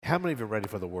How many of you are ready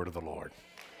for the word of the Lord?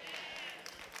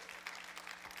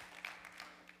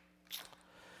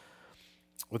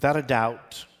 Without a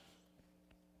doubt,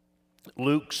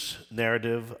 Luke's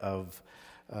narrative of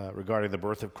regarding the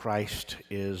birth of Christ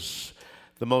is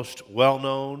the most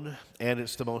well-known and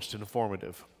it's the most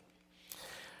informative.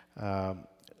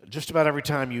 Just about every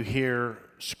time you hear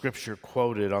Scripture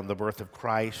quoted on the birth of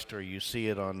Christ, or you see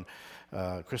it on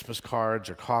Christmas cards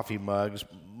or coffee mugs,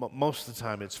 most of the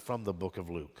time it's from the book of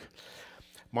Luke.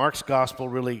 Mark's gospel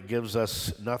really gives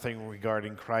us nothing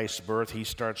regarding Christ's birth. He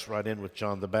starts right in with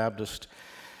John the Baptist.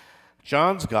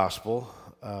 John's gospel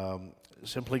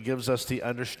simply gives us the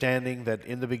understanding that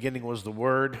in the beginning was the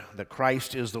Word, that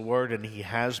Christ is the Word, and He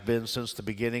has been since the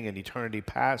beginning and eternity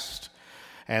past,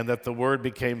 and that the Word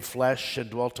became flesh and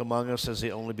dwelt among us as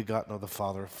the only begotten of the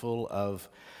Father, full of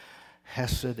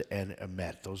Hesed and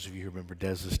Emet. Those of you who remember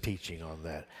Dez's teaching on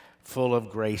that. Full of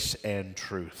grace and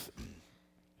truth.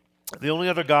 The only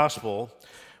other gospel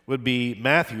would be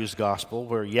Matthew's gospel,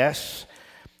 where, yes,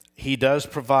 he does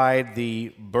provide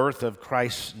the birth of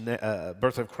Christ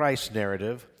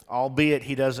narrative, albeit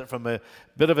he does it from a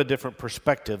bit of a different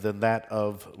perspective than that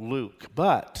of Luke.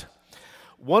 But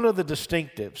one of the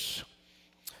distinctives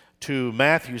to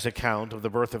Matthew's account of the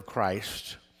birth of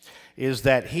Christ is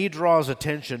that he draws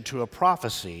attention to a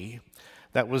prophecy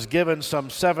that was given some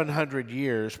 700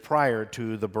 years prior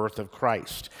to the birth of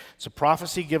Christ. It's a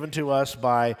prophecy given to us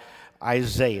by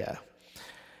Isaiah.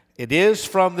 It is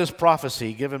from this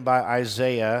prophecy given by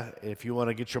Isaiah, if you want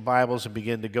to get your Bibles and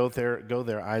begin to go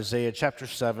there. Isaiah chapter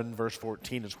 7, verse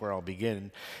 14 is where I'll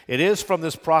begin. It is from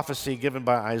this prophecy given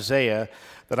by Isaiah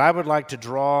that I would like to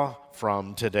draw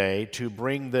from today to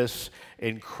bring this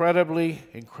incredibly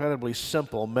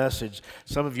simple message.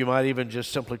 Some of you might even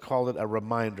just simply call it a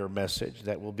reminder message.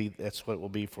 That's what it will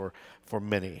be for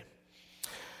many.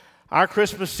 Our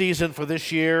Christmas season for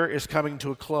this year is coming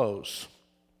to a close,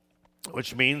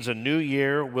 which means a new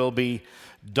year will be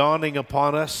dawning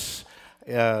upon us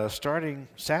starting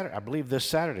Saturday, I believe this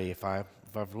Saturday, if I've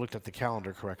looked at the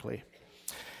calendar correctly.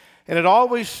 And it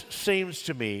always seems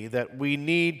to me that we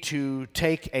need to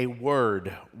take a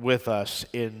word with us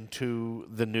into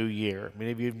the new year.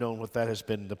 Many of you have known what that has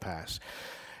been in the past.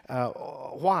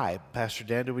 Why, Pastor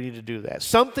Dan, do we need to do that?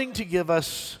 Something to give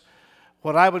us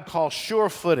what I would call sure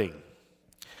footing.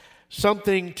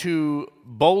 Something to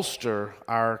bolster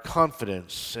our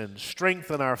confidence and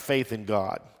strengthen our faith in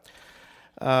God.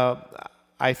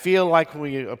 I feel like when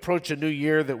we approach a new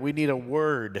year that we need a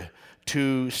word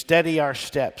to steady our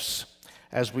steps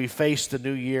as we face the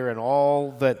new year and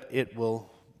all that it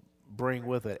will bring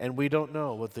with it. And we don't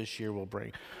know what this year will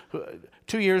bring.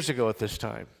 2 years ago at this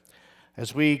time,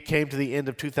 as we came to the end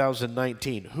of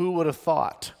 2019, who would have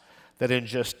thought that in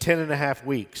just 10 and a half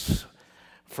weeks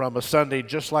from a Sunday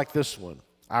just like this one,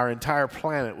 our entire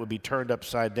planet would be turned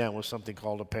upside down with something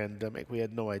called a pandemic? We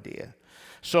had no idea.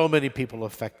 So many people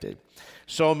affected.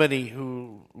 So many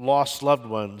who lost loved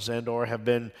ones and or have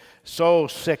been so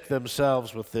sick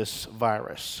themselves with this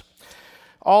virus.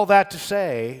 All that to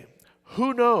say,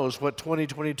 who knows what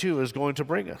 2022 is going to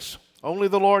bring us? Only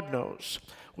the Lord knows,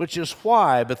 which is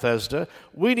why, Bethesda,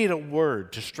 we need a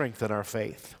word to strengthen our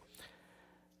faith.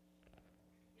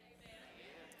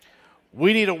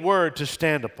 We need a word to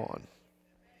stand upon.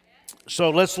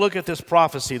 So let's look at this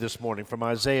prophecy this morning from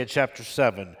Isaiah chapter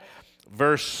 7.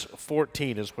 Verse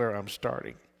 14 is where I'm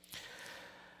starting.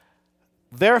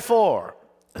 Therefore,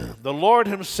 the Lord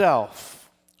himself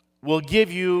will give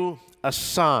you a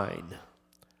sign,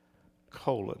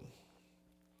 colon.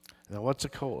 Now, what's a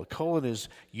colon? A colon is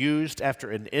used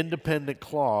after an independent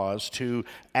clause to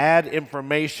add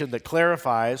information that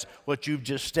clarifies what you've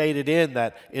just stated in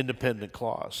that independent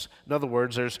clause. In other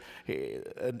words,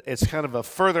 it's kind of a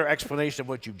further explanation of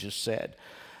what you've just said.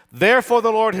 Therefore,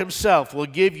 the Lord himself will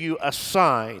give you a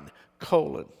sign,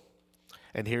 colon.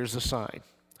 And here's the sign.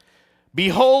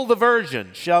 Behold, the virgin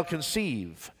shall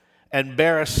conceive and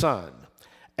bear a son,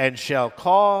 and shall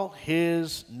call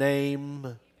his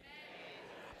name.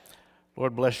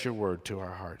 Lord, bless your word to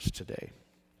our hearts today.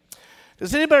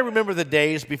 Does anybody remember the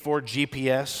days before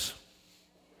GPS?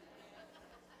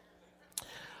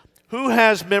 Who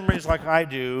has memories like I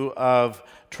do of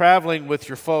traveling with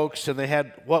your folks, and they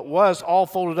had what was all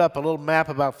folded up, a little map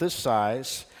about this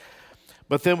size,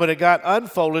 but then when it got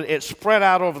unfolded, it spread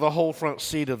out over the whole front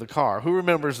seat of the car? Who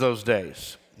remembers those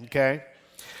days? Okay.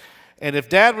 And if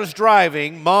Dad was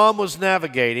driving, Mom was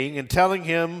navigating and telling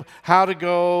him how to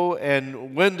go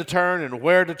and when to turn and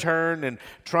where to turn and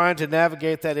trying to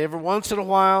navigate that. Every once in a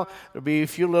while, there'd be a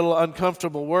few little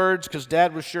uncomfortable words because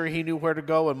Dad was sure he knew where to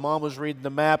go and Mom was reading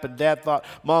the map and Dad thought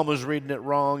Mom was reading it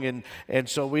wrong. And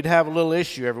so we'd have a little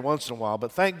issue every once in a while.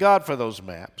 But thank God for those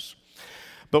maps.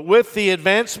 But with the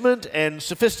advancement and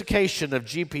sophistication of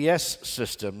GPS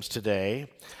systems today,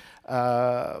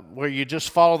 where you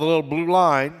just follow the little blue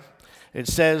line, it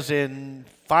says in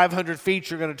 500 feet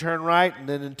you're going to turn right, and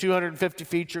then in 250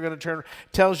 feet you're going to turn.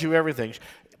 Tells you everything.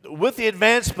 With the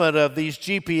advancement of these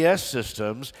GPS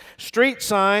systems, street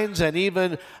signs and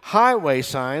even highway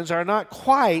signs are not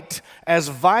quite as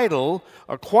vital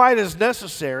or quite as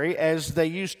necessary as they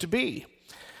used to be.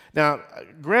 Now,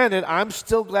 granted, I'm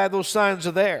still glad those signs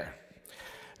are there.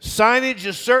 Signage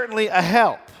is certainly a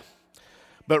help.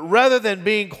 But rather than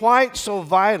being quite so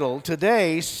vital,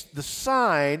 today the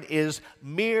sign is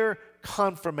mere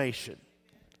confirmation.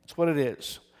 That's what it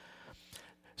is.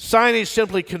 Signage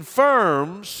simply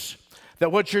confirms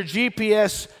that what your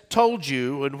GPS told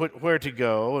you and where to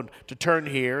go and to turn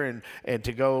here and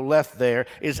to go left there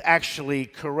is actually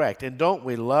correct. And don't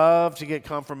we love to get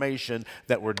confirmation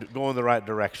that we're going the right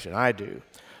direction? I do.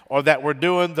 Or that we're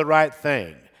doing the right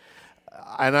thing.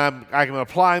 And I'm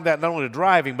applying that not only to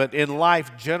driving, but in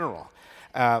life general.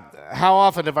 How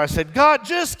often have I said, God,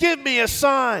 just give me a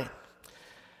sign?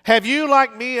 Have you,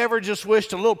 like me, ever just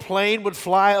wished a little plane would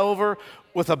fly over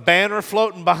with a banner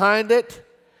floating behind it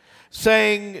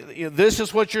saying, this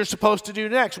is what you're supposed to do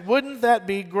next? Wouldn't that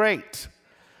be great?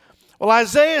 Well,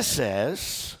 Isaiah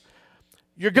says,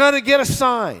 you're going to get a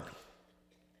sign.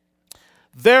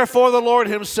 Therefore, the Lord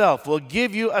himself will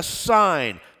give you a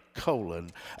sign,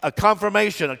 a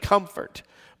confirmation, a comfort.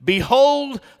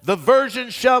 Behold, the virgin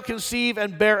shall conceive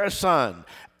and bear a son,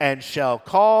 and shall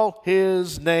call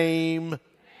his name.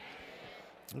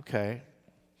 Okay.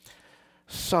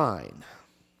 Sign.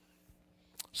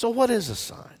 So what is a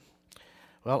sign?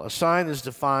 Well, a sign is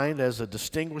defined as a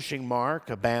distinguishing mark,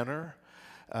 a banner,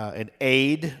 an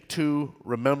aid to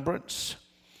remembrance.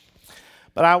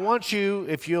 But I want you,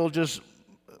 if you'll just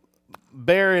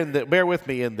bear with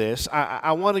me in this.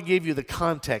 I want to give you the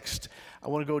context. I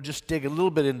want to go just dig a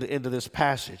little bit into this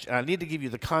passage. And I need to give you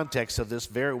the context of this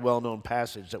very well-known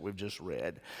passage that we've just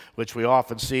read, which we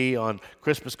often see on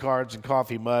Christmas cards and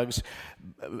coffee mugs,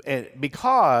 and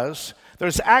because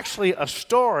there's actually a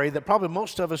story that probably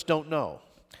most of us don't know.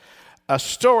 A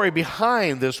story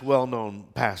behind this well-known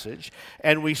passage,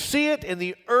 and we see it in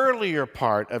the earlier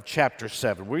part of chapter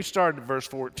 7. We started at verse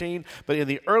 14, but in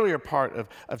the earlier part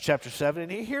of chapter 7,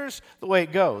 and here's the way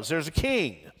it goes. There's a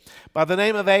king by the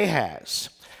name of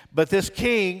Ahaz, but this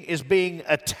king is being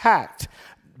attacked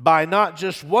by not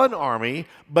just one army,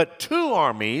 but two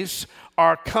armies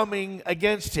are coming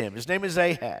against him. His name is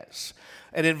Ahaz.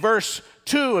 And in verse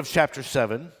 2 of chapter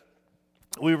 7,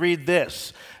 we read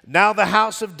this. Now the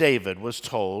house of David was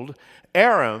told,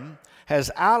 Aram has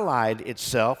allied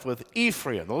itself with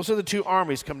Ephraim. Those are the two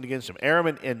armies coming against him,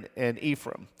 Aram and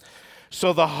Ephraim.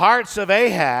 So the hearts of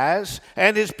Ahaz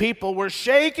and his people were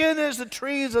shaken as the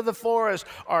trees of the forest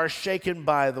are shaken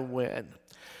by the wind.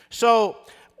 So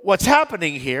what's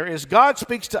happening here is God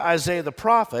speaks to Isaiah the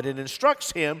prophet and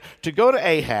instructs him to go to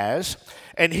Ahaz.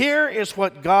 And here is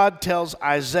what God tells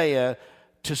Isaiah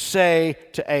to say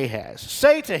to Ahaz.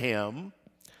 Say to him,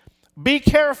 be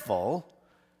careful,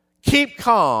 keep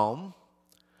calm,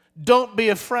 don't be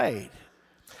afraid.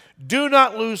 Do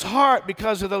not lose heart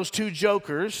because of those two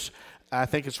jokers. I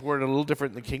think it's worded a little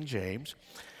different than King James.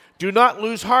 Do not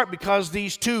lose heart because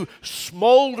these two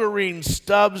smoldering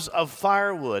stubs of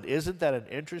firewood. Isn't that an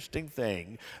interesting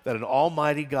thing that an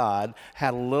almighty God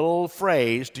had a little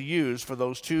phrase to use for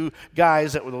those two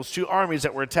guys that were those two armies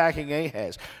that were attacking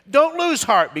Ahaz? Don't lose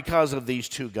heart because of these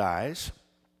two guys.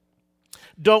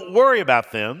 Don't worry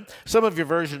about them. Some of your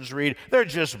versions read, they're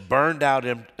just burned out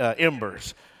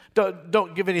embers.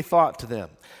 Don't give any thought to them.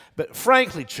 But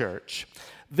frankly, church,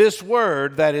 this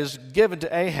word that is given to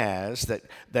Ahaz,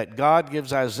 that God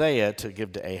gives Isaiah to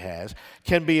give to Ahaz,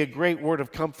 can be a great word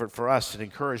of comfort for us and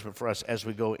encouragement for us as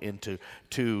we go into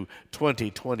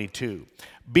 2022.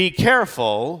 Be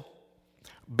careful,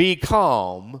 be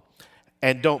calm,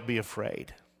 and don't be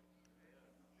afraid.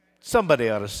 Somebody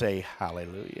ought to say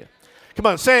hallelujah. Come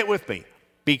on, say it with me.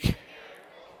 Be careful.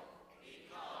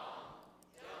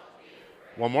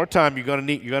 One more time, you're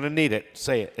gonna need it.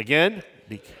 Say it again.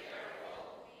 Be careful.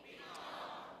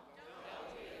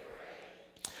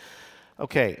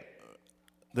 Okay,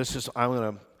 I'm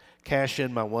going to cash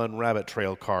in my one rabbit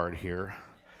trail card here.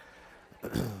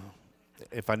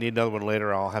 If I need another one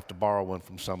later, I'll have to borrow one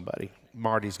from somebody.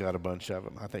 Marty's got a bunch of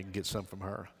them. I think get some from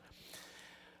her.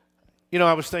 You know,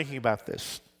 I was thinking about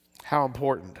this, how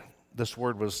important this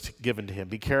word was given to him.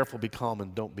 Be careful, be calm,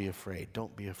 and don't be afraid.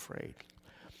 Don't be afraid.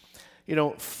 You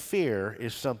know, fear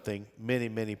is something many,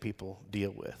 many people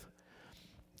deal with.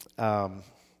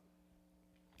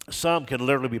 Some can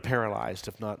literally be paralyzed,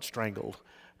 if not strangled,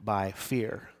 by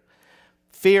fear.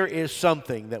 Fear is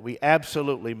something that we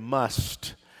absolutely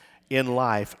must, in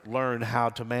life, learn how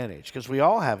to manage, because we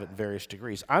all have it in various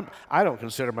degrees. I don't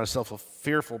consider myself a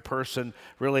fearful person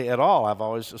really at all. I've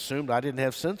always assumed I didn't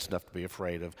have sense enough to be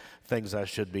afraid of things I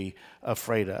should be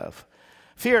afraid of.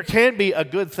 Fear can be a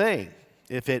good thing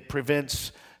if it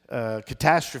prevents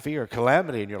catastrophe or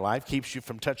calamity in your life, keeps you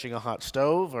from touching a hot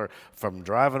stove or from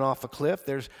driving off a cliff.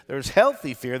 There's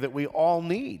healthy fear that we all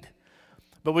need.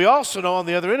 But we also know on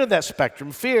the other end of that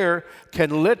spectrum, fear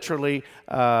can literally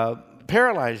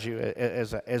paralyze you,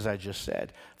 as I just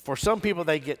said. For some people,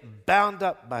 they get bound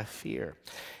up by fear.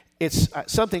 It's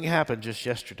something happened just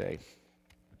yesterday.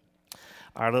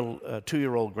 Our little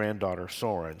 2-year-old granddaughter,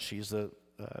 Soren, she's the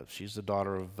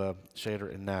daughter of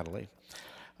Shader and Natalie.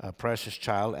 A precious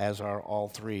child, as are all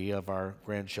 3 of our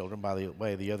grandchildren. By the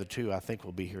way, the other 2, I think,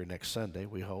 will be here next Sunday,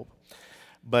 we hope.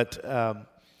 But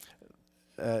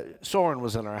Soren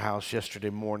was in our house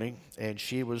yesterday morning, and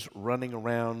she was running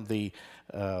around the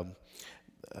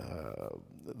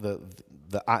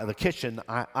kitchen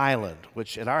island,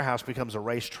 which at our house becomes a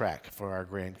racetrack for our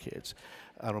grandkids.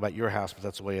 I don't know about your house, but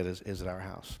that's the way it is at our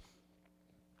house.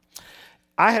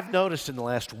 I have noticed in the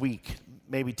last week,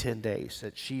 maybe 10 days,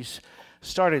 that she's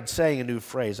started saying a new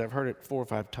phrase. I've heard it 4 or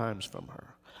 5 times from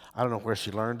her. I don't know where she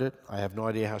learned it. I have no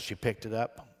idea how she picked it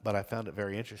up, but I found it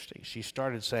very interesting. She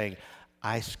started saying,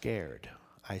 I scared.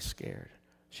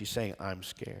 She's saying, I'm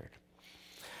scared.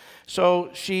 So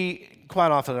she,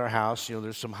 quite often at our house, you know,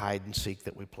 there's some hide and seek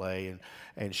that we play,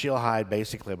 and she'll hide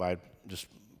basically by just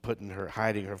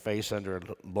hiding her face under a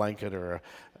blanket or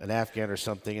an Afghan or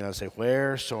something, and I say,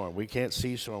 where's Soren? We can't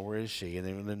see Soren. Where is she?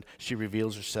 And then she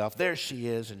reveals herself. There she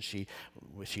is, and she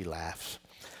laughs.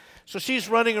 So she's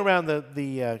running around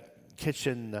the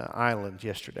kitchen island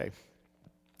yesterday,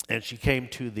 and she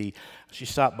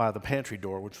stopped by the pantry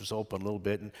door, which was open a little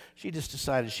bit, and she just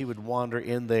decided she would wander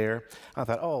in there. I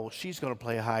thought, oh, she's going to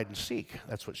play hide and seek.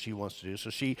 That's what she wants to do. So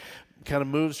she kind of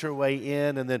moves her way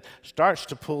in and then starts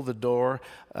to pull the door.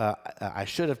 I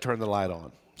should have turned the light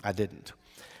on. I didn't.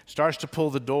 Starts to pull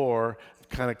the door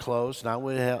kind of closed, and I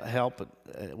went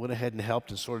ahead and helped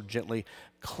and sort of gently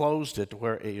closed it to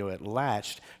where it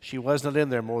latched. She wasn't in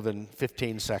there more than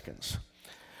 15 seconds.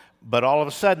 But all of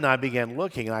a sudden, I began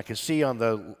looking, and I could see on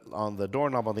the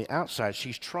doorknob on the outside,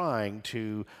 she's trying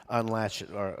to unlatch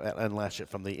it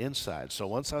from the inside. So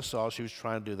once I saw she was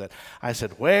trying to do that, I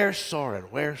said, "Where's Soren?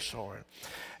 Where's Soren?"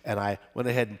 And I went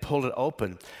ahead and pulled it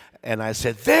open, and I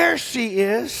said, "There she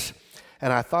is!"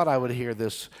 And I thought I would hear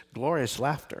this glorious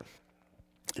laughter.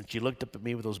 And she looked up at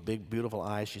me with those big, beautiful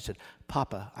eyes. She said,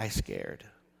 "Papa, I scared.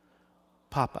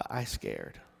 Papa, I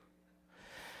scared."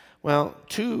 Well,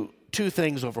 two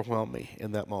things overwhelmed me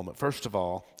in that moment. First of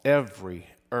all, every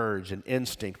urge and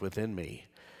instinct within me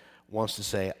wants to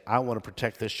say, I want to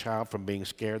protect this child from being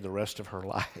scared the rest of her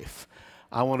life.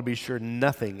 I want to be sure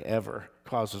nothing ever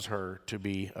causes her to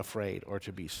be afraid or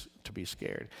to be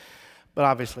scared. But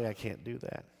obviously I can't do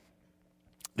that.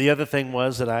 The other thing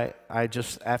was that I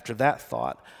just, after that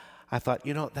thought, I thought,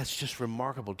 that's just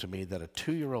remarkable to me that a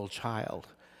 2-year-old child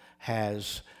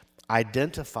has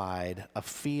identified a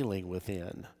feeling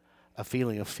within, a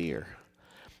feeling of fear.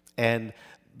 And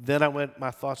then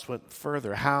my thoughts went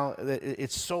further, how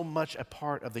it's so much a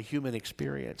part of the human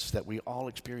experience that we all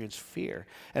experience fear,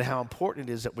 and how important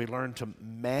it is that we learn to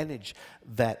manage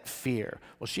that fear.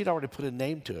 Well, she'd already put a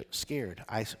name to it, scared.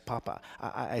 Papa,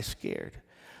 I scared.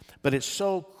 But it's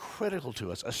so critical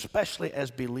to us, especially as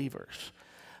believers,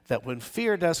 that when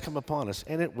fear does come upon us,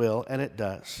 and it will, and it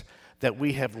does, that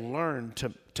we have learned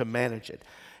to manage it.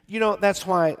 That's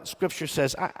why Scripture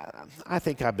says, I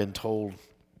think I've been told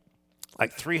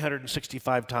like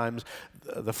 365 times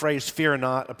the phrase "fear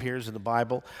not" appears in the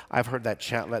Bible. I've heard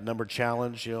that number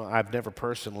challenged. I've never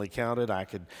personally counted. I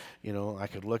could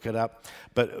look it up.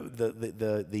 But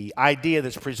the idea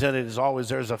that's presented is always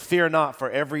there's a fear not for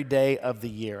every day of the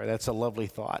year. That's a lovely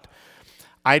thought.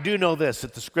 I do know this,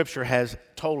 that the Scripture has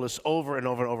told us over and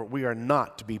over and over, we are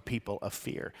not to be people of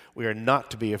fear. We are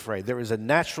not to be afraid. There is a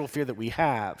natural fear that we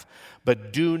have,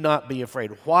 but do not be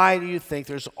afraid. Why do you think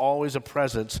there's always a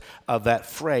presence of that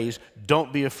phrase,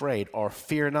 don't be afraid, or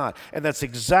fear not? And that's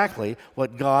exactly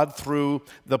what God, through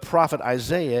the prophet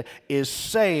Isaiah, is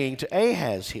saying to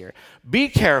Ahaz here. Be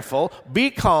careful, be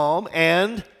calm,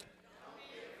 and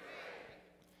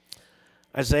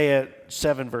Isaiah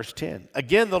 7, verse 10.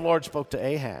 Again, the Lord spoke to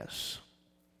Ahaz.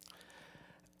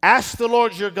 Ask the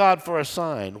Lord your God for a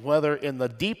sign, whether in the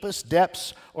deepest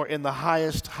depths or in the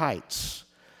highest heights.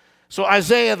 So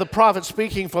Isaiah, the prophet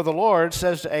speaking for the Lord,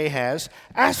 says to Ahaz,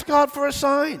 ask God for a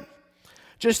sign.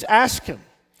 Just ask him.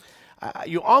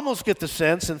 You almost get the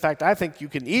sense, in fact, I think you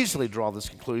can easily draw this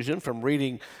conclusion from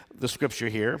reading the scripture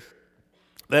here,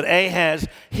 that Ahaz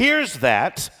hears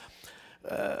that,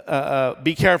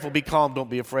 be careful, be calm, don't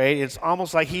be afraid. It's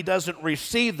almost like he doesn't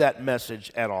receive that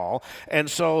message at all. And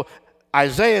so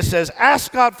Isaiah says,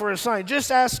 ask God for a sign.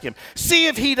 Just ask him. See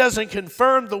if he doesn't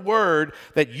confirm the word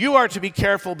that you are to be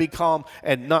careful, be calm,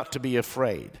 and not to be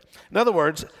afraid. In other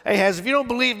words, Ahaz, if you don't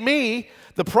believe me,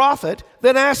 the prophet,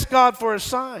 then ask God for a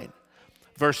sign.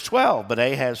 Verse 12, but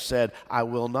Ahaz said, I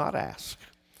will not ask.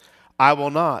 I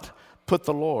will not put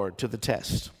the Lord to the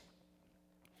test.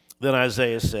 Then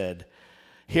Isaiah said,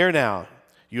 hear now,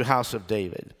 you house of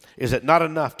David. Is it not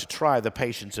enough to try the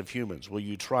patience of humans? Will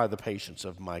you try the patience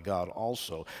of my God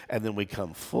also? And then we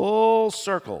come full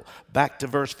circle back to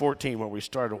verse 14 where we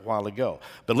started a while ago.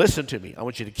 But listen to me. I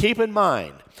want you to keep in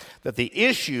mind that the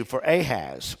issue for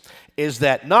Ahaz is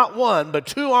that not one but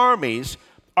two armies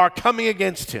are coming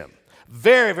against him.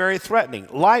 Very, very threatening,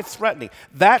 life-threatening.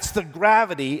 That's the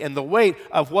gravity and the weight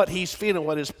of what he's feeling,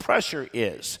 what his pressure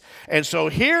is. And so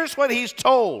here's what he's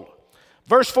told.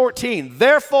 Verse 14,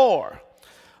 therefore,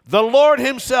 the Lord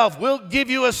himself will give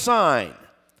you a sign,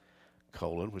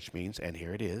 which means, and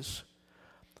here it is,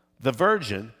 the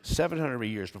virgin, 700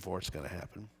 years before it's going to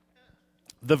happen,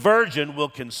 the virgin will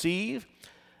conceive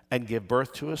and give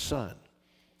birth to a son,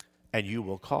 and you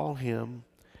will call him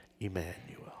Emmanuel.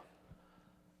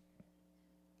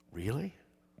 Really?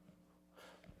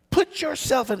 Put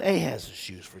yourself in Ahaz's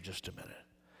shoes for just a minute.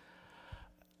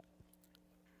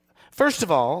 First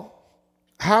of all,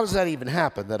 how does that even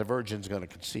happen that a virgin's going to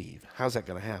conceive? How's that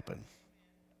going to happen?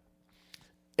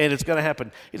 And it's going to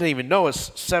happen, you don't even know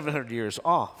it's 700 years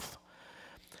off.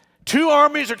 Two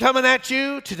armies are coming at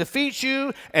you to defeat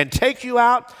you and take you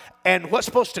out. And what's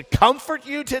supposed to comfort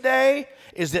you today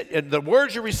is that, and the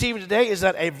words you're receiving today is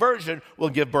that a virgin will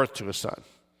give birth to a son.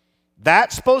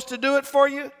 That's supposed to do it for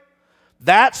you?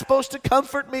 That's supposed to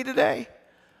comfort me today?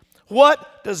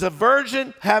 What does a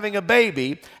virgin having a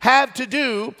baby have to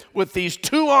do with these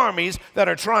two armies that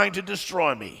are trying to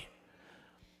destroy me?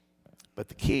 But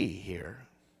the key here,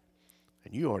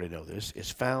 and you already know this,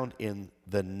 is found in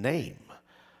the name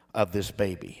of this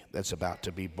baby that's about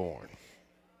to be born.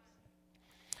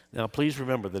 Now, please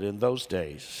remember that in those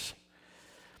days,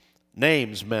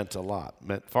 names meant a lot,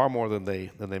 meant far more than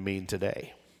they mean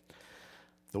today.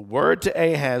 The word to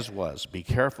Ahaz was, be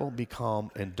careful, be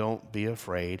calm, and don't be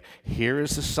afraid. Here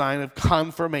is the sign of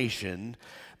confirmation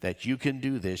that you can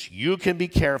do this. You can be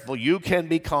careful, you can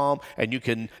be calm, and you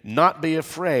can not be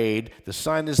afraid. The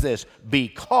sign is this,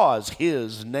 because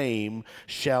his name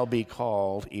shall be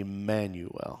called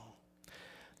Emmanuel.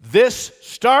 This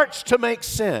starts to make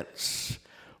sense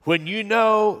when you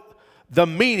know the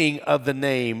meaning of the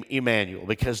name Emmanuel,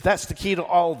 because that's the key to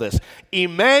all this.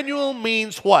 Emmanuel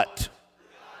means what?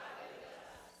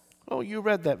 Oh, you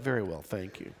read that very well.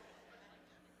 Thank you.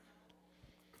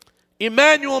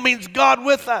 Emmanuel means God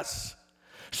with us.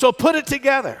 So put it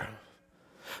together.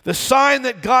 The sign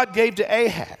that God gave to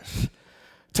Ahaz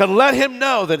to let him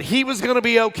know that he was going to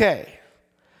be okay.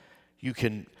 You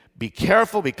can be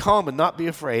careful, be calm, and not be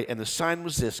afraid. And the sign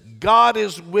was this: God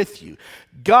is with you.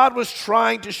 God was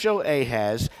trying to show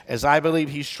Ahaz, as I believe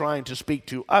he's trying to speak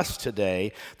to us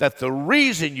today, that the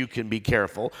reason you can be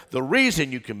careful, the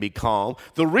reason you can be calm,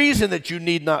 the reason that you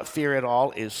need not fear at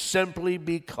all is simply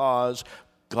because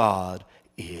God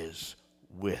is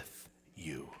with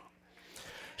you.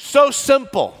 So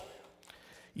simple,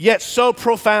 yet so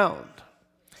profound.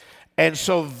 And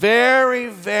so very,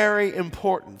 very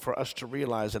important for us to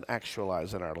realize and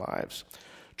actualize in our lives.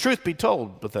 Truth be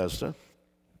told, Bethesda,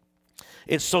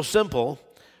 it's so simple,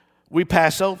 we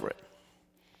pass over it.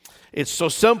 It's so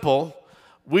simple,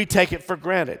 we take it for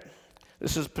granted.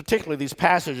 This is particularly these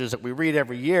passages that we read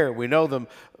every year. We know them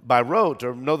by rote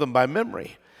or know them by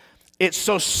memory. It's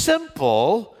so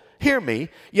simple, hear me,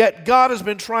 yet God has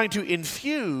been trying to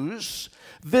infuse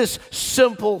this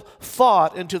simple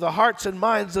thought into the hearts and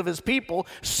minds of his people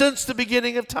since the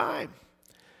beginning of time.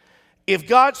 If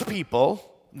God's people,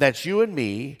 that's you and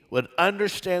me, would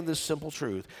understand this simple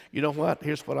truth, you know what?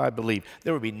 Here's what I believe.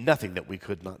 There would be nothing that we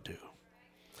could not do.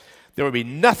 There would be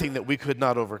nothing that we could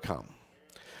not overcome.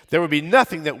 There would be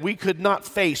nothing that we could not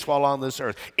face while on this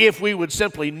earth if we would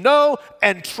simply know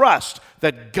and trust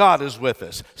that God is with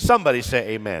us. Somebody say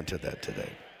amen to that today.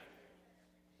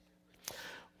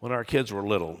 When our kids were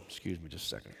little, excuse me just a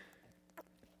second.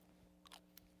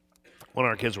 When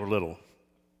our kids were little,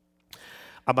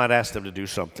 I might ask them to do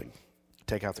something.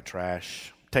 Take out the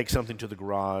trash, take something to the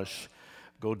garage,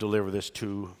 go deliver this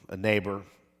to a neighbor.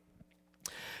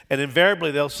 And invariably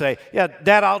they'll say, yeah,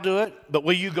 Dad, I'll do it, but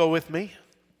will you go with me?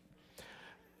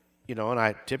 You know, and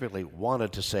I typically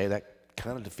wanted to say that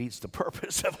kind of defeats the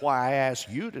purpose of why I asked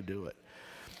you to do it.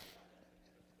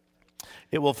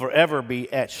 It will forever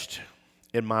be etched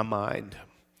in my mind.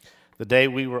 The day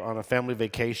we were on a family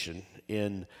vacation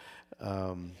in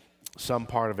some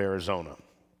part of Arizona.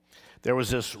 There was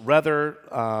this rather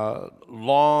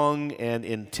long and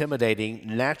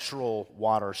intimidating natural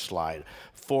water slide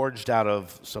forged out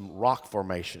of some rock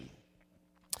formation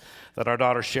that our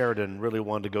daughter Sheridan really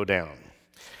wanted to go down.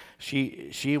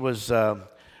 She's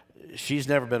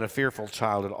never been a fearful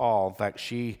child at all. In fact,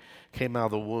 she came out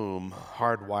of the womb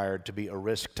hardwired to be a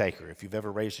risk taker. If you've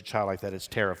ever raised a child like that, it's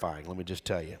terrifying, let me just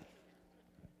tell you.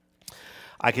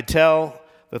 I could tell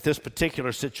that this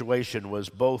particular situation was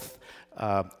both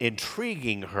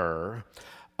intriguing her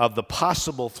of the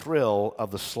possible thrill of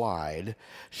the slide.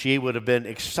 She would have been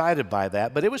excited by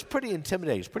that, but it was pretty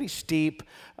intimidating. It was pretty steep.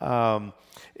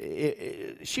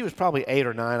 She was probably 8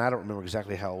 or 9. I don't remember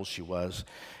exactly how old she was.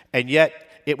 And yet,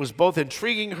 it was both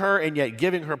intriguing her and yet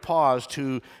giving her pause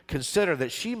to consider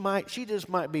that she just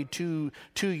might be too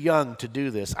young to do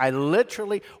this. I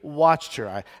literally watched her.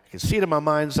 I can see it in my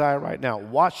mind's eye right now.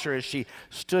 Watched her as she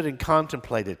stood and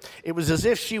contemplated. It was as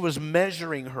if she was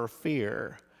measuring her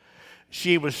fear.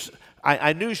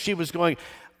 I knew she was going,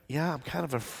 yeah, I'm kind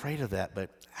of afraid of that, but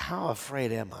how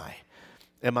afraid am I?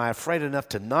 Am I afraid enough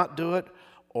to not do it,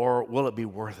 or will it be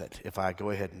worth it if I go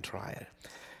ahead and try it?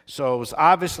 So it was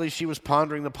obviously she was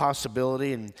pondering the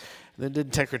possibility, and then it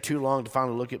didn't take her too long to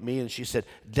finally look at me, and she said,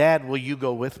 Dad, will you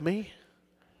go with me?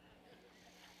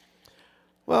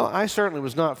 Well, I certainly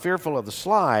was not fearful of the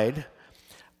slide.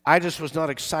 I just was not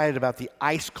excited about the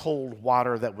ice-cold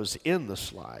water that was in the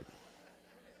slide.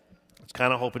 I was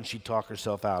kind of hoping she'd talk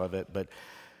herself out of it, but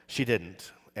she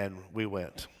didn't, and we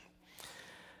went.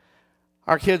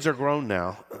 Our kids are grown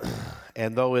now,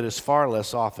 and though it is far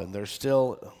less often, there's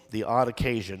still the odd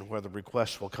occasion where the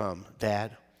request will come,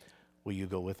 Dad, will you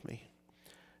go with me?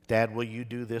 Dad, will you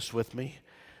do this with me?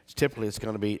 Typically it's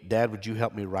going to be, Dad, would you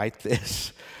help me write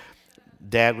this?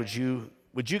 Dad, would you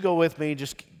go with me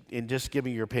and just give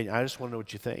me your opinion? I just want to know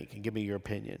what you think and give me your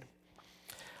opinion.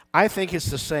 I think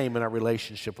it's the same in our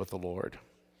relationship with the Lord.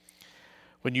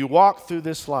 When you walk through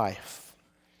this life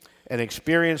and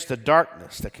experience the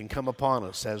darkness that can come upon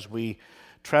us as we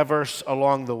traverse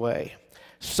along the way,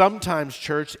 sometimes,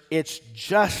 church, it's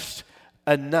just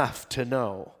enough to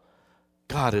know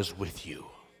God is with you.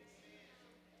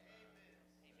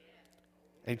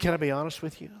 And can I be honest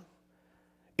with you?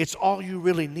 It's all you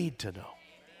really need to know.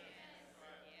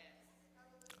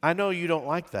 I know you don't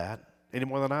like that any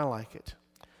more than I like it.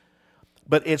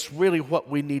 But it's really what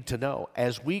we need to know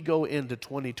as we go into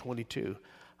 2022.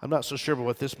 I'm not so sure about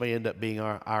what this may end up being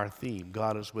our theme.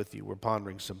 God is with you. We're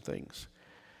pondering some things.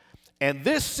 And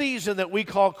this season that we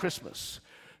call Christmas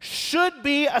should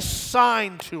be a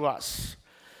sign to us,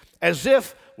 as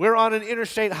if we're on an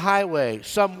interstate highway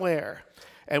somewhere,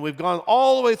 and we've gone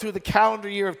all the way through the calendar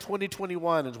year of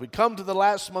 2021. As we come to the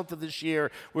last month of this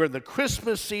year, we're in the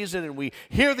Christmas season, and we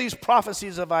hear these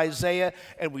prophecies of Isaiah,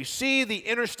 and we see the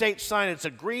interstate sign. It's a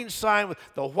green sign with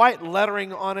the white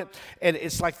lettering on it, and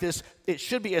it's like this. It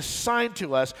should be a sign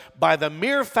to us by the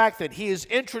mere fact that he is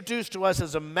introduced to us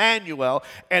as Emmanuel,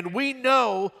 and we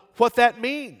know what that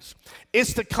means.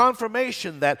 It's the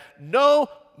confirmation that no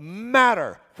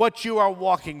matter what you are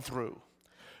walking through,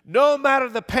 no matter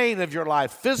the pain of your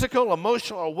life, physical,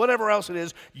 emotional, or whatever else it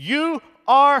is, you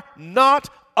are not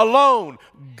alone.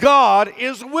 God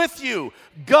is with you.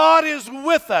 God is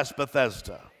with us,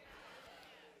 Bethesda.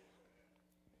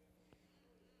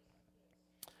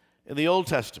 In the Old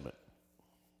Testament,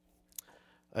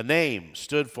 a name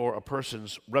stood for a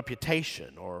person's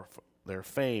reputation or their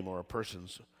fame or a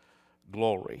person's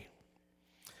glory.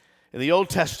 In the Old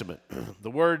Testament,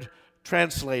 the word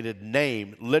translated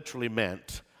name literally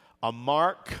meant a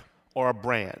mark or a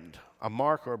brand. A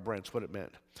mark or a brand is what it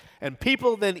meant. And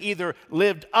people then either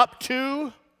lived up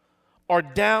to or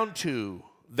down to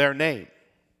their name.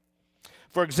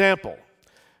 For example,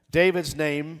 David's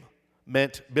name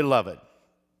meant beloved.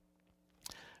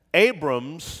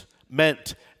 Abram's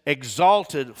meant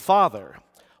exalted father,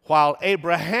 while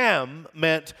Abraham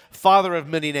meant father of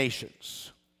many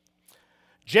nations.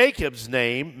 Jacob's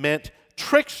name meant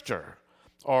trickster,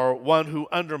 or one who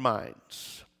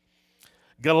undermines.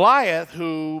 Goliath,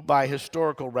 who by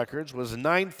historical records was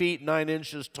 9 feet 9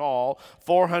 inches tall,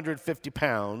 450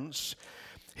 pounds,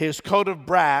 his coat of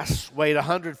brass weighed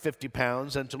 150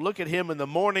 pounds, and to look at him in the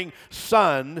morning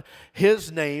sun,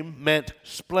 his name meant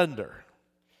splendor.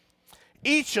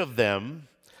 Each of them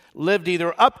lived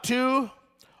either up to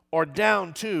or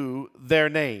down to their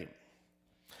name.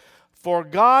 For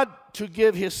God to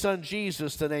give his son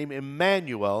Jesus the name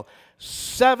Emmanuel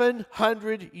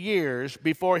 700 years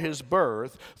before his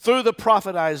birth through the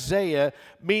prophet Isaiah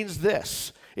means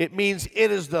this. It means it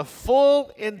is the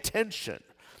full intention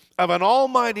of an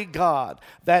almighty God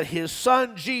that his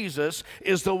son Jesus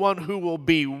is the one who will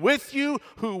be with you,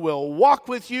 who will walk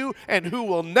with you, and who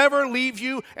will never leave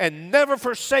you and never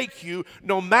forsake you,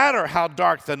 no matter how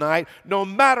dark the night, no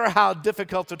matter how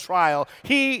difficult the trial.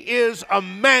 He is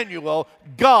Emmanuel,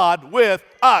 God with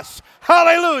us.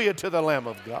 Hallelujah to the Lamb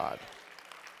of God.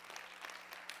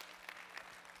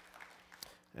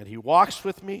 And he walks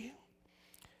with me,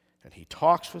 and he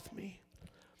talks with me,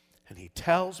 and he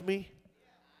tells me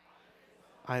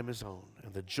I am his own,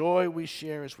 and the joy we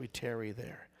share as we tarry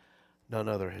there, none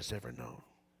other has ever known.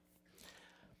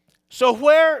 So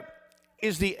where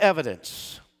is the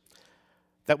evidence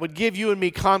that would give you and me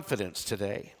confidence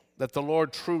today that the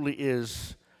Lord truly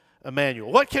is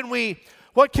Emmanuel? What can we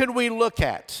look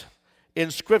at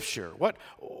in Scripture?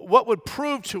 What would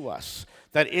prove to us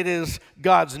that it is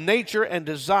God's nature and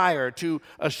desire to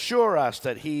assure us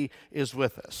that he is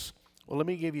with us? Well, let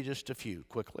me give you just a few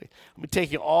quickly. Let me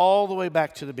take you all the way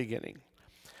back to the beginning.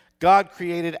 God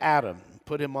created Adam,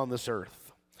 put him on this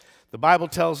earth. The Bible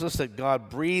tells us that God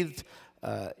breathed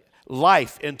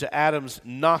life into Adam's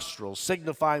nostrils,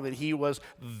 signifying that he was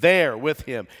there with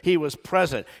him. He was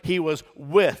present. He was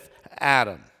with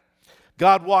Adam.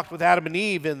 God walked with Adam and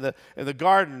Eve in the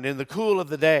garden in the cool of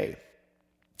the day,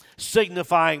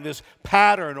 signifying this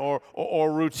pattern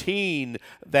or routine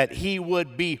that he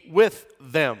would be with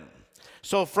them.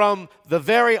 So from the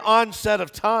very onset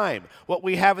of time, what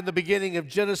we have in the beginning of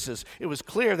Genesis, it was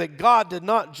clear that God did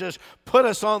not just put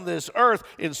us on this earth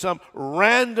in some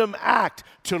random act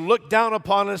to look down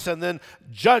upon us and then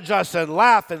judge us and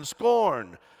laugh and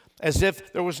scorn as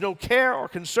if there was no care or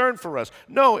concern for us.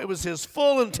 No, it was his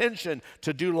full intention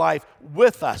to do life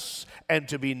with us and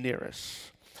to be near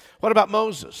us. What about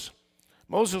Moses?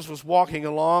 Moses was walking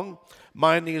along,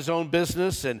 minding his own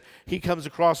business, and he comes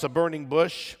across a burning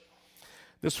bush.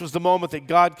 This was the moment that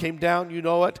God came down, you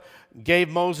know it, gave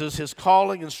Moses his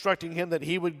calling, instructing him that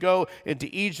he would go into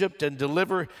Egypt and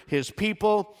deliver his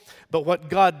people. But what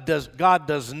God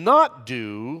does not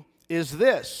do is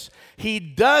this. He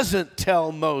doesn't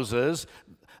tell Moses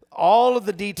all of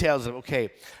the details of,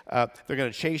 they're going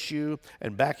to chase you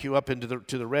and back you up into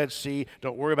the Red Sea.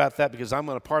 Don't worry about that because I'm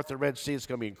going to part the Red Sea. It's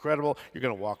going to be incredible. You're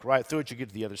going to walk right through it. You get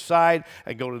to the other side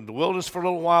and go into the wilderness for a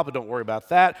little while, but don't worry about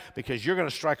that because you're going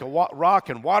to strike a rock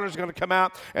and water's going to come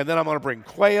out, and then I'm going to bring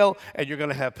quail, and you're going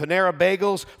to have Panera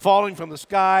bagels falling from the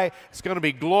sky. It's going to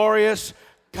be glorious.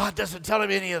 God doesn't tell him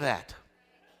any of that.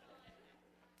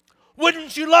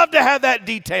 Wouldn't you love to have that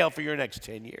detail for your next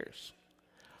 10 years?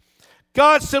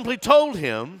 God simply told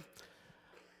him,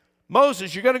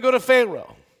 Moses, you're going to go to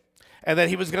Pharaoh, and that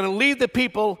he was going to lead the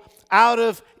people out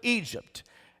of Egypt.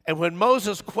 And when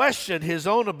Moses questioned his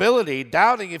own ability,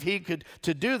 doubting if he could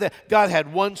to do that, God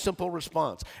had one simple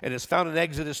response, and it's found in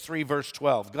Exodus 3, verse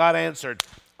 12. God answered,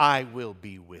 I will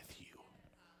be with you.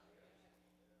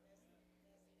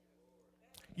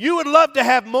 You would love to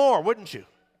have more, wouldn't you?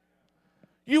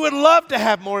 You would love to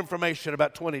have more information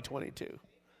about 2022.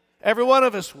 Every one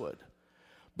of us would.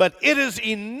 But it is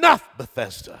enough,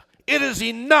 Bethesda. It is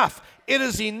enough. It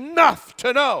is enough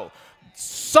to know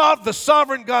the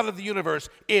sovereign God of the universe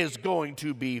is going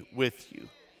to be with you.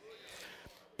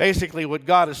 Basically, what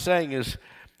God is saying is,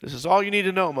 this is all you need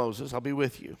to know, Moses. I'll be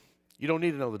with you. You don't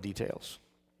need to know the details.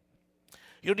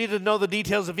 You don't need to know the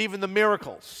details of even the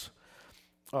miracles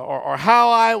or how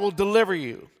I will deliver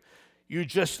you. You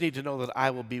just need to know that I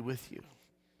will be with you.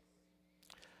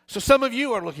 So some of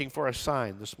you are looking for a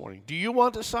sign this morning. Do you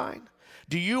want a sign?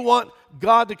 Do you want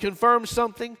God to confirm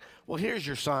something? Well, here's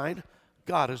your sign.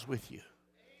 God is with you.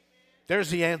 There's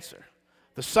the answer.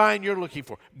 The sign you're looking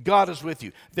for. God is with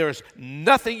you. There's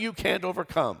nothing you can't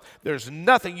overcome. There's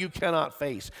nothing you cannot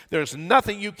face. There's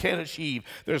nothing you can't achieve.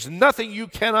 There's nothing you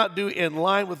cannot do in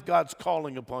line with God's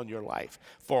calling upon your life.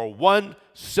 For one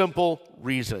simple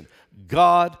reason.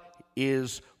 God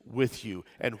is with you.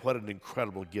 And what an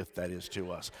incredible gift that is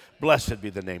to us. Blessed be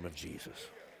the name of Jesus.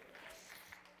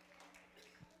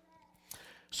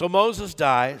 So Moses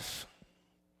dies,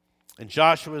 and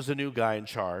Joshua is the new guy in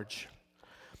charge.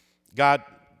 God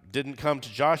didn't come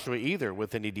to Joshua either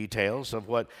with any details of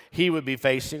what he would be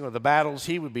facing or the battles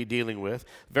he would be dealing with.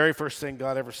 The very first thing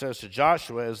God ever says to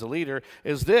Joshua as the leader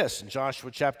is this. In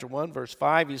Joshua chapter 1, verse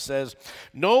 5, he says,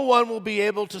 "No one will be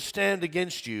able to stand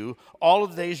against you all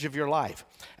of the days of your life.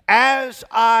 As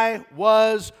I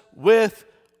was with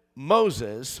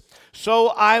Moses, so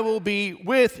I will be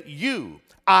with you.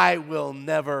 I will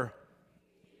never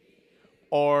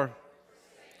or..."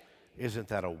 Isn't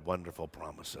that a wonderful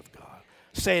promise of God?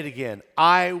 Say it again.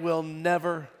 I will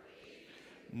never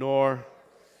nor.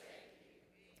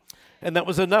 And that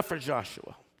was enough for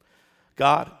Joshua.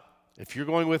 God, if you're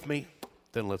going with me,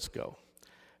 then let's go.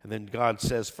 And then God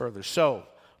says further, so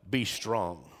be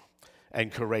strong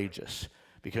and courageous,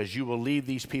 because you will lead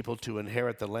these people to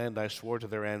inherit the land I swore to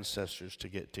their ancestors to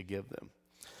give them.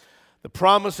 The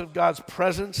promise of God's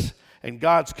presence and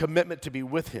God's commitment to be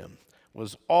with him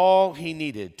was all he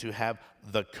needed to have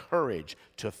the courage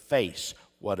to face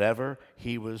whatever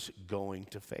he was going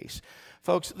to face.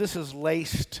 Folks, this is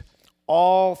laced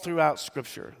all throughout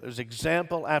Scripture. There's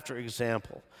example after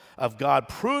example of God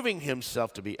proving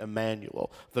himself to be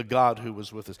Emmanuel, the God who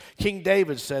was with us. King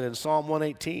David said in Psalm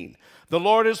 118, "The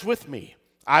Lord is with me.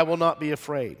 I will not be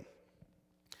afraid.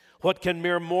 What can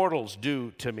mere mortals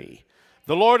do to me?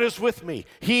 The Lord is with me.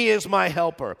 He is my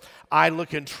helper. I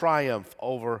look in triumph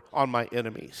on my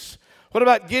enemies." What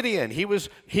about Gideon? He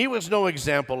was no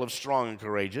example of strong and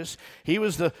courageous. He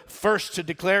was the first to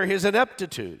declare his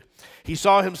ineptitude. He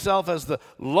saw himself as the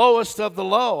lowest of the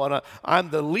low. And I'm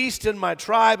the least in my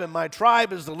tribe, and my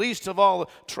tribe is the least of all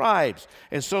the tribes.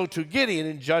 And so to Gideon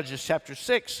in Judges chapter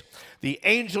 6, the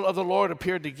angel of the Lord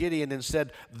appeared to Gideon and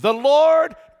said, "The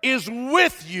Lord is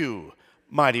with you,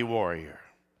 mighty warrior."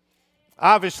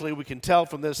 Obviously, we can tell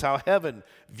from this how heaven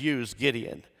views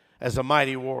Gideon as a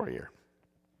mighty warrior.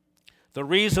 The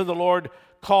reason the Lord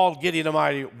called Gideon a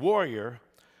mighty warrior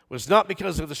was not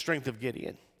because of the strength of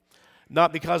Gideon,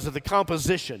 not because of the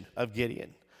composition of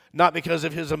Gideon, not because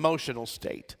of his emotional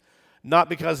state, not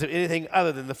because of anything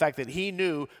other than the fact that he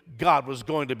knew God was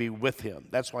going to be with him.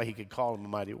 That's why he could call him a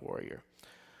mighty warrior.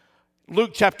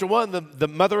 Luke chapter 1, the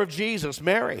mother of Jesus,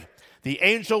 Mary, the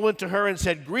angel went to her and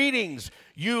said, "Greetings,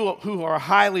 you who are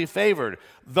highly favored.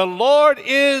 The Lord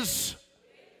is..."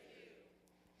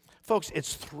 Folks,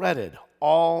 it's threaded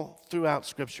all throughout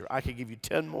Scripture. I could give you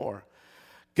 10 more.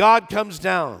 God comes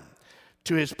down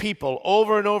to his people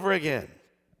over and over again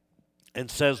and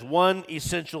says one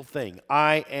essential thing: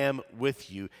 I am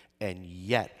with you. And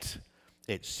yet,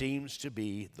 it seems to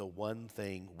be the one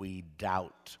thing we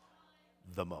doubt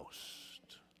the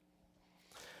most.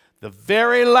 The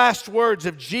very last words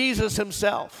of Jesus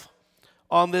himself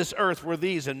on this earth were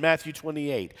these in Matthew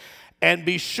 28. "And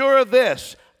be sure of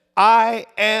this, I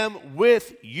am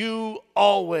with you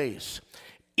always,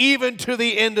 even to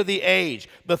the end of the age."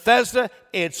 Bethesda,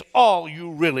 it's all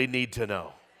you really need to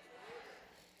know.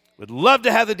 We'd love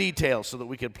to have the details so that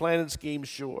we can plan and scheme,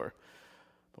 sure.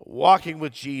 But walking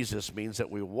with Jesus means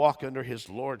that we walk under his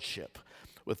lordship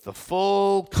with the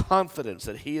full confidence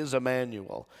that he is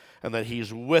Emmanuel and that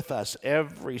he's with us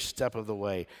every step of the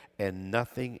way, and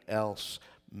nothing else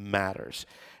matters.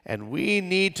 And we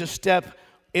need to step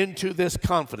into this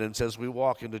confidence as we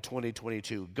walk into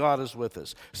 2022. God is with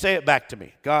us. Say it back to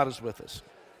me. God is with us.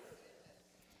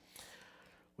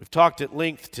 We've talked at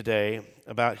length today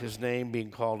about his name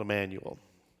being called Emmanuel.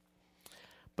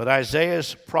 But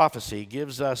Isaiah's prophecy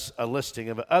gives us a listing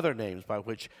of other names by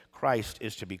which Christ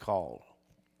is to be called.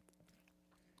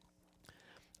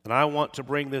 And I want to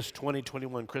bring this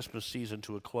 2021 Christmas season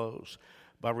to a close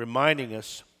by reminding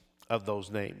us of those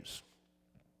names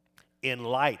in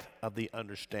light of the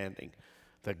understanding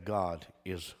that God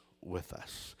is with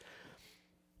us.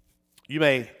 You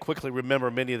may quickly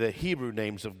remember many of the Hebrew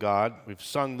names of God. We've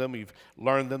sung them, we've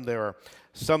learned them. There are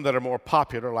some that are more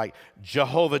popular, like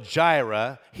Jehovah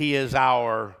Jireh, he is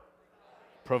our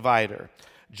provider.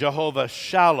 Jehovah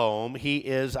Shalom, he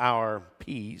is our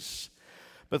peace.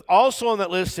 But also on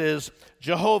that list is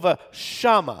Jehovah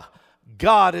Shammah,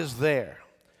 God is there.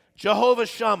 Jehovah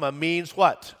Shammah means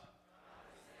what?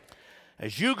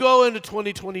 As you go into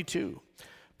 2022,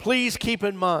 please keep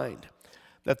in mind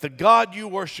that the God you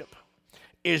worship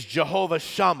is Jehovah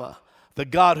Shammah, the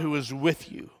God who is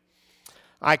with you.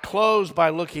 I close by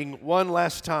looking one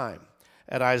last time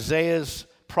at Isaiah's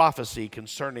prophecy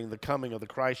concerning the coming of the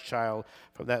Christ child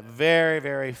from that very,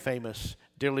 very famous,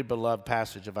 dearly beloved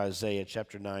passage of Isaiah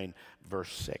chapter 9,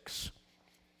 verse 6.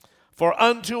 "For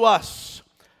unto us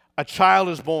a child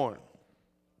is born,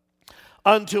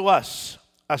 unto us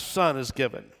a son is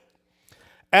given,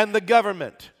 and the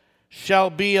government shall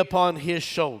be upon his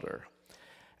shoulder,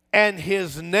 and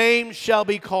his name shall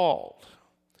be called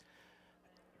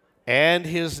And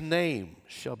his name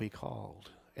shall be called.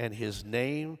 And his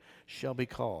name shall be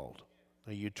called.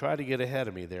 Now, you try to get ahead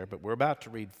of me there, but we're about to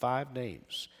read 5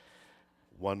 names.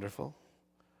 Wonderful,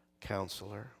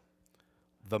 Counselor,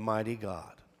 the Mighty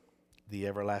God, the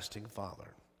Everlasting Father,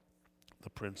 the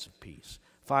Prince of Peace.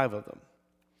 5 of them.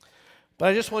 But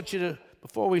I just want you to,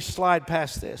 before we slide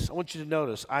past this, I want you to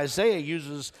notice Isaiah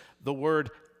uses the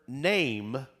word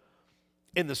name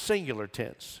in the singular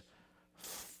tense.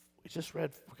 We just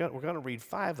read, we're going to read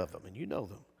 5 of them, and you know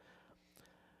them.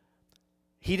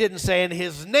 He didn't say, and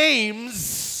his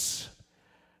names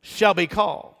shall be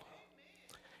called.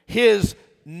 His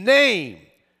name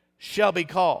shall be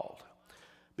called.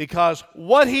 Because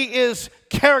what he is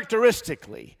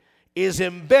characteristically is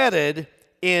embedded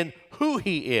in who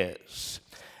he is.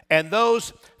 And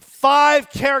those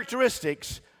 5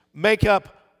 characteristics make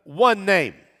up one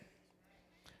name.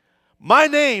 My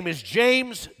name is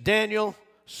James Daniel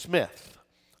Smith.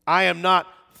 I am not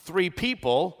 3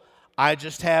 people. I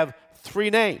just have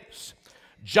 3 names.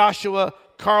 Joshua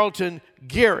Carlton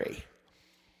Geary,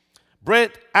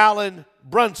 Brent Allen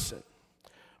Brunson,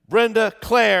 Brenda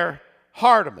Claire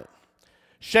Hardiman,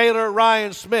 Shayla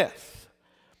Ryan Smith,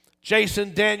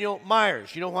 Jason Daniel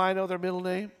Myers. You know why I know their middle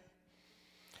name?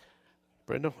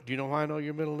 Brenda, do you know why I know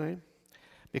your middle name?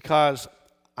 Because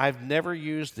I've never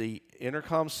used the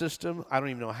intercom system. I don't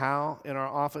even know how in our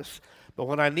office. But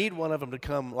when I need one of them to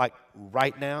come, like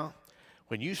right now,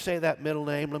 when you say that middle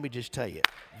name, let me just tell you,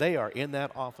 they are in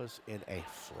that office in a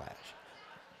flash.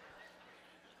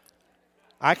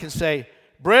 I can say,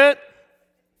 Brent,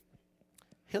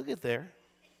 he'll get there.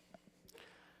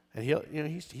 And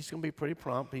he's going to be pretty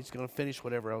prompt. He's going to finish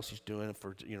whatever else he's doing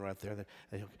for, right there.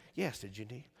 And he'll, yes, did you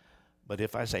need? But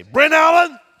if I say, Brent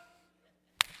Allen,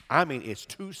 I mean, it's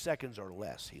 2 seconds or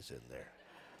less he's in there.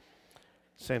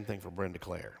 Same thing for Brenda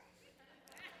Claire.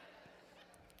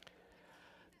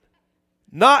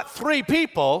 Not 3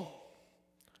 people,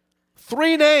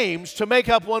 3 names to make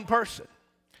up one person.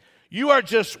 You are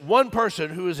just one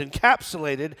person who is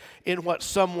encapsulated in what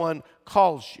someone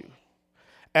calls you.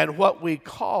 And what we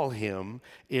call him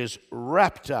is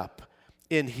wrapped up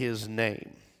in his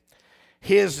name.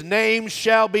 His name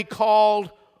shall be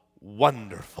called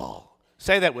Wonderful.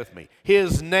 Say that with me.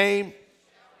 His name.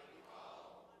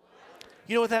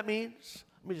 You know what that means?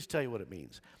 Let me just tell you what it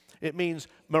means. It means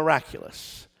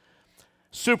miraculous,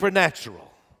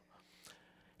 supernatural.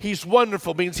 He's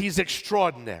wonderful means he's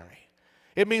extraordinary.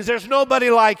 It means there's nobody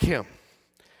like him.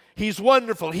 He's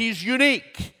wonderful. He's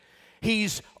unique.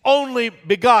 He's only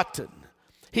begotten.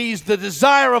 He's the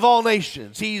desire of all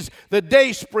nations. He's the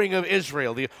dayspring of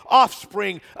Israel, the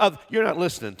offspring of, you're not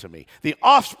listening to me, the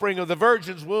offspring of the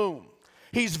virgin's womb.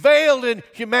 He's veiled in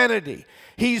humanity.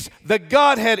 He's the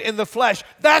Godhead in the flesh.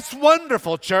 That's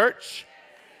wonderful, church.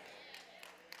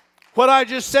 What I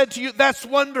just said to you, that's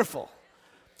wonderful.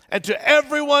 And to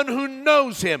everyone who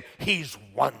knows him, he's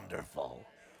wonderful.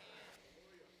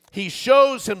 He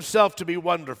shows himself to be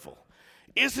wonderful.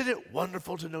 Isn't it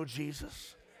wonderful to know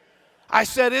Jesus? I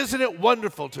said, isn't it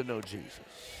wonderful to know Jesus?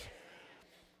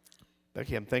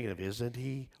 Becky, I'm thinking of, isn't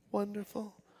he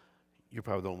wonderful? You're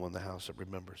probably the only one in the house that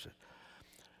remembers it.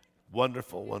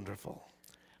 Wonderful, wonderful.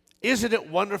 Isn't it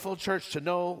wonderful, church, to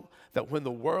know that when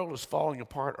the world is falling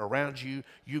apart around you,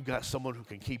 you've got someone who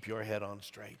can keep your head on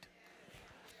straight?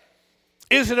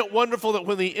 Isn't it wonderful that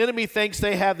when the enemy thinks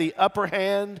they have the upper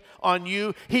hand on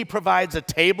you, he provides a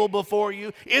table before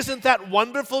you? Isn't that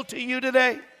wonderful to you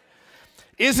today?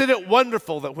 Isn't it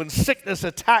wonderful that when sickness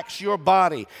attacks your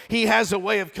body, he has a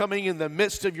way of coming in the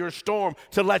midst of your storm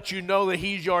to let you know that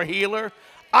he's your healer?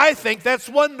 I think that's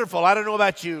wonderful. I don't know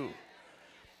about you.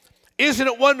 Isn't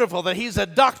it wonderful that he's a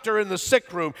doctor in the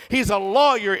sick room? He's a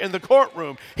lawyer in the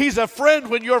courtroom. He's a friend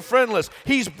when you're friendless.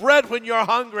 He's bread when you're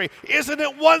hungry. Isn't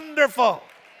it wonderful?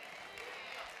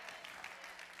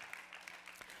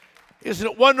 Isn't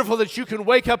it wonderful that you can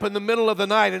wake up in the middle of the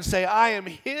night and say, I am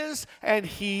his and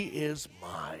he is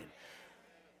mine?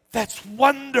 That's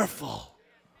wonderful.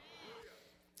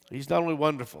 He's not only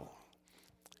wonderful,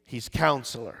 he's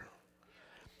counselor.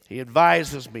 He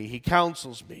advises me. He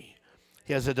counsels me.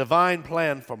 He has a divine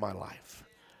plan for my life.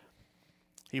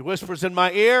 He whispers in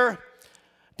my ear,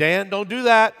 Dan, don't do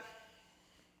that.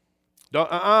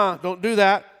 Don't do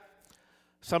that.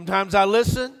 Sometimes I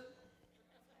listen.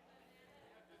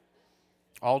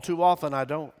 All too often I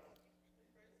don't.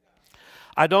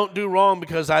 I don't do wrong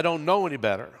because I don't know any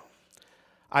better.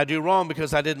 I do wrong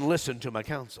because I didn't listen to my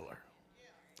counselor.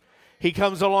 He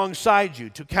comes alongside you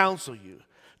to counsel you,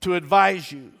 to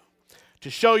advise you, to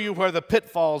show you where the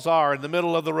pitfalls are in the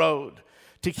middle of the road,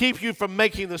 to keep you from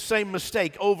making the same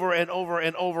mistake over and over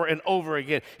and over and over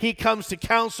again. He comes to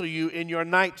counsel you in your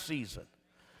night season.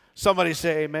 Somebody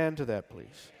say amen to that,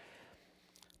 please.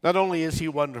 Not only is he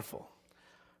wonderful,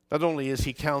 not only is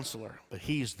he counselor, but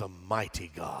he's the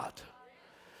mighty God.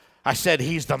 I said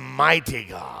he's the mighty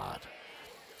God.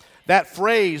 That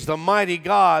phrase, the mighty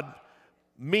God,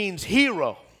 means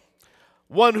hero,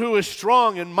 one who is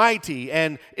strong and mighty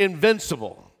and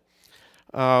invincible.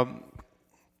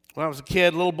 When I was a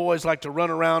kid, little boys like to run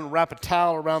around and wrap a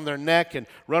towel around their neck and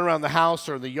run around the house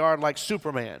or the yard like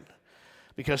Superman,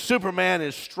 because Superman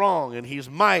is strong and he's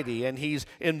mighty and he's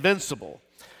invincible.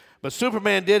 But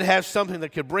Superman did have something that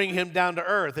could bring him down to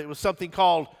earth. It was something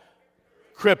called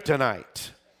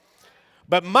kryptonite.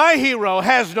 But my hero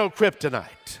has no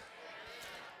kryptonite.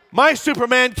 My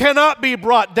Superman cannot be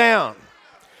brought down.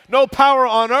 No power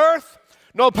on earth,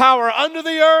 no power under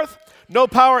the earth, no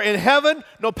power in heaven,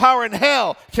 no power in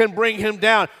hell can bring him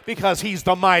down, because he's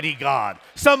the mighty God.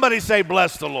 Somebody say,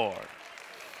 bless the Lord.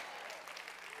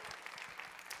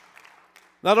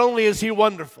 Not only is he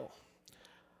wonderful,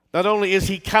 not only is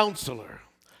he counselor,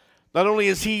 not only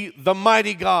is he the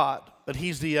mighty God, but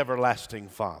he's the everlasting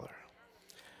Father.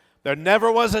 There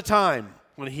never was a time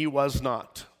when he was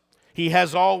not. He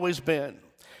has always been.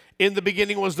 In the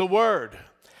beginning was the Word,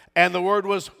 and the Word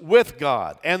was with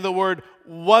God, and the Word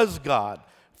was God.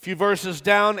 A few verses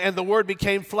down, and the Word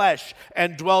became flesh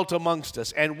and dwelt amongst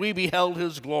us, and we beheld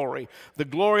his glory, the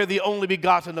glory of the only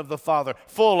begotten of the Father,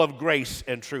 full of grace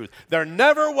and truth. There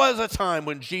never was a time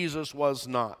when Jesus was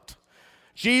not.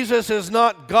 Jesus is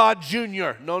not God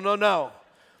Jr. No.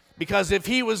 Because if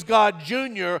he was God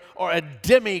Jr. or a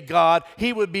demigod,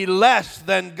 he would be less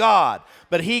than God.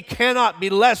 But he cannot be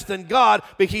less than God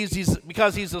because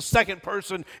he's the second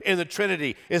person in the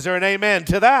Trinity. Is there an amen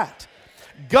to that?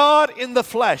 God in the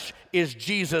flesh is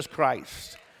Jesus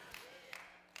Christ.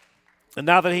 And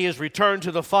now that he has returned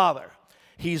to the Father,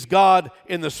 he's God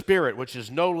in the Spirit, which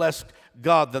is no less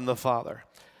God than the Father.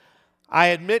 I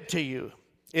admit to you,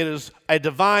 it is a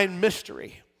divine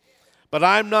mystery. But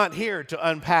I'm not here to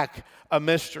unpack a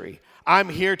mystery. I'm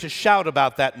here to shout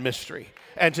about that mystery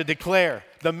and to declare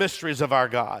the mysteries of our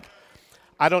God.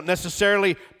 I don't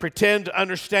necessarily pretend to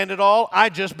understand it all. I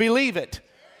just believe it.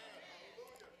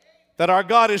 That our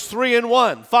God is three in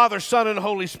one, Father, Son, and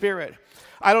Holy Spirit.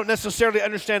 I don't necessarily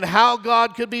understand how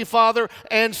God could be Father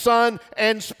and Son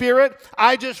and Spirit.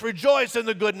 I just rejoice in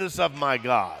the goodness of my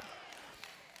God.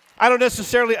 I don't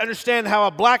necessarily understand how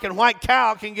a black and white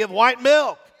cow can give white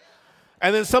milk,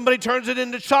 and then somebody turns it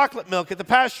into chocolate milk at the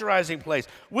pasteurizing place.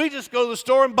 We just go to the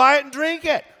store and buy it and drink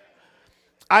it.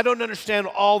 I don't understand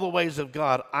all the ways of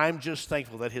God. I'm just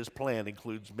thankful that his plan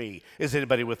includes me. Is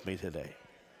anybody with me today?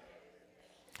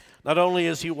 Not only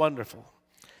is he wonderful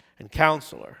and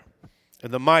counselor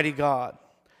and the mighty God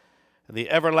and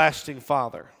the everlasting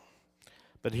Father,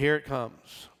 but here it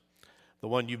comes, the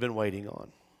one you've been waiting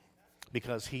on,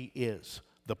 because he is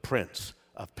the Prince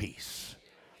of Peace.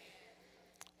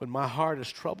 When my heart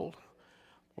is troubled,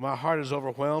 when my heart is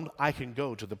overwhelmed, I can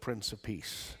go to the Prince of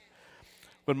Peace.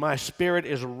 When my spirit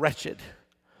is wretched,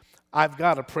 I've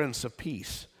got a Prince of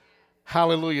Peace.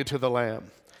 Hallelujah to the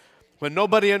Lamb. When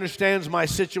nobody understands my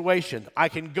situation, I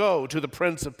can go to the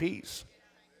Prince of Peace.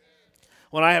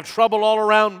 When I have trouble all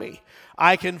around me,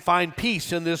 I can find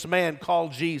peace in this man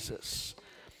called Jesus.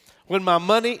 When my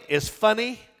money is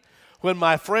funny, when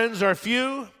my friends are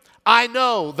few, I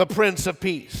know the Prince of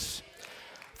Peace.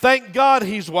 Thank God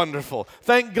he's wonderful.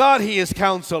 Thank God he is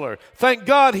counselor. Thank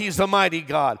God he's the mighty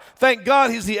God. Thank God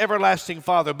he's the everlasting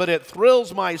Father. But it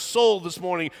thrills my soul this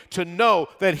morning to know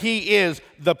that he is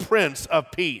the Prince of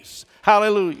Peace.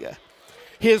 Hallelujah.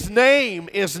 His name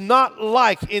is not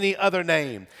like any other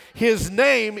name. His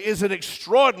name is an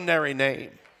extraordinary name.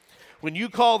 When you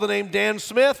call the name Dan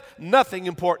Smith, nothing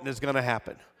important is going to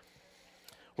happen.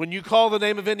 When you call the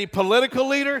name of any political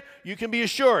leader, you can be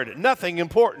assured nothing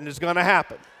important is going to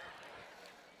happen.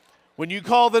 When you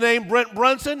call the name Brent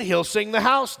Brunson, he'll sing the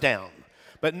house down.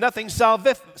 But nothing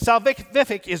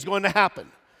salvific is going to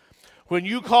happen. When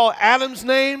you call Adam's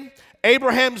name,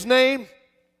 Abraham's name,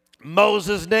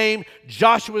 Moses' name,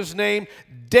 Joshua's name,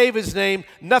 David's name,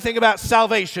 nothing about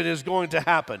salvation is going to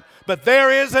happen. But there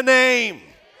is a name.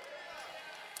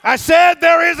 I said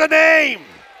there is a name.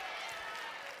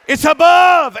 It's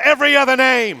above every other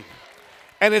name.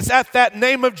 And it's at that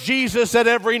name of Jesus that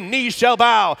every knee shall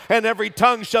bow and every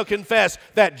tongue shall confess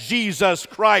that Jesus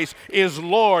Christ is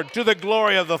Lord, to the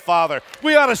glory of the Father.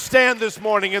 We ought to stand this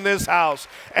morning in this house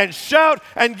and shout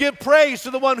and give praise to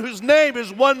the one whose name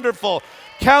is Wonderful,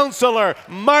 Counselor,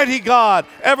 Mighty God,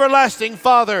 Everlasting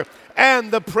Father, and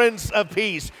the Prince of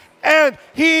Peace. And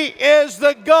He is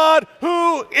the God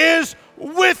who is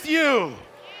with you.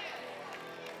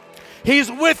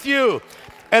 He's with you.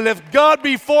 And if God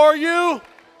be for you,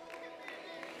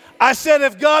 I said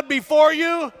if God be for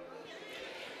you,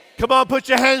 come on, put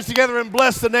your hands together and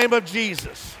bless the name of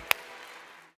Jesus.